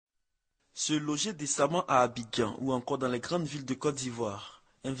Se loger décemment à Abidjan ou encore dans les grandes villes de Côte d'Ivoire,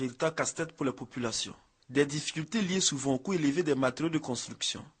 un véritable casse-tête pour les populations. Des difficultés liées souvent au coût élevé des matériaux de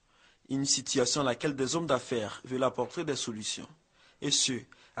construction. Une situation à laquelle des hommes d'affaires veulent apporter des solutions. Et ce,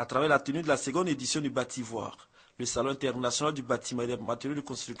 à travers la tenue de la seconde édition du BATIVOIRE, le Salon international du bâtiment et des matériaux de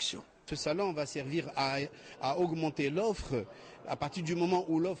construction. Ce salon va servir à augmenter l'offre. À partir du moment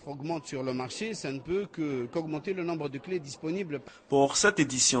où l'offre augmente sur le marché, ça ne peut qu'augmenter le nombre de clés disponibles. Pour cette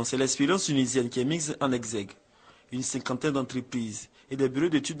édition, c'est l'expérience tunisienne qui est mise en exergue. Une cinquantaine d'entreprises et des bureaux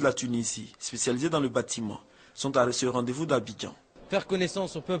d'études de la Tunisie, spécialisés dans le bâtiment, sont à ce rendez-vous d'Abidjan. Faire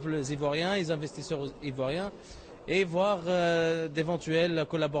connaissance aux peuples ivoiriens, aux investisseurs ivoiriens, et voir d'éventuelles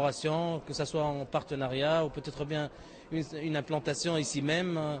collaborations, que ce soit en partenariat ou peut-être bien une implantation ici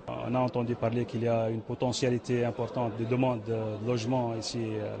même. On a entendu parler qu'il y a une potentialité importante de demande de logement ici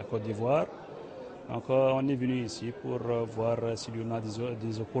à la Côte d'Ivoire. Donc on est venu ici pour voir s'il y en a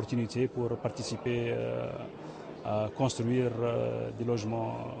des opportunités pour participer à construire des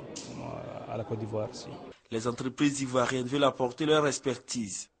logements à la Côte d'Ivoire. Les entreprises ivoiriennes veulent apporter leur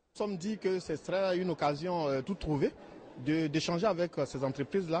expertise. Nous sommes dit que ce serait une occasion toute trouvée d'échanger avec ces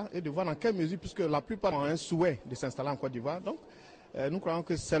entreprises-là et de voir dans quelle mesure, puisque la plupart ont un souhait de s'installer en Côte d'Ivoire. Donc, nous croyons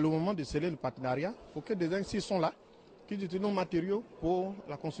que c'est le moment de sceller le partenariat pour que des gens ici sont là, qui utilisent nos matériaux pour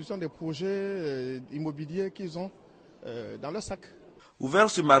la construction des projets immobiliers qu'ils ont dans leur sac. Ouvert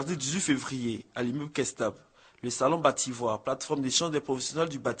ce mardi 18 février à l'immeuble Kestab, le Salon BATIVOIRE, plateforme d'échange des professionnels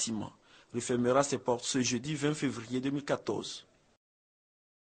du bâtiment, refermera ses portes ce jeudi 20 février 2014.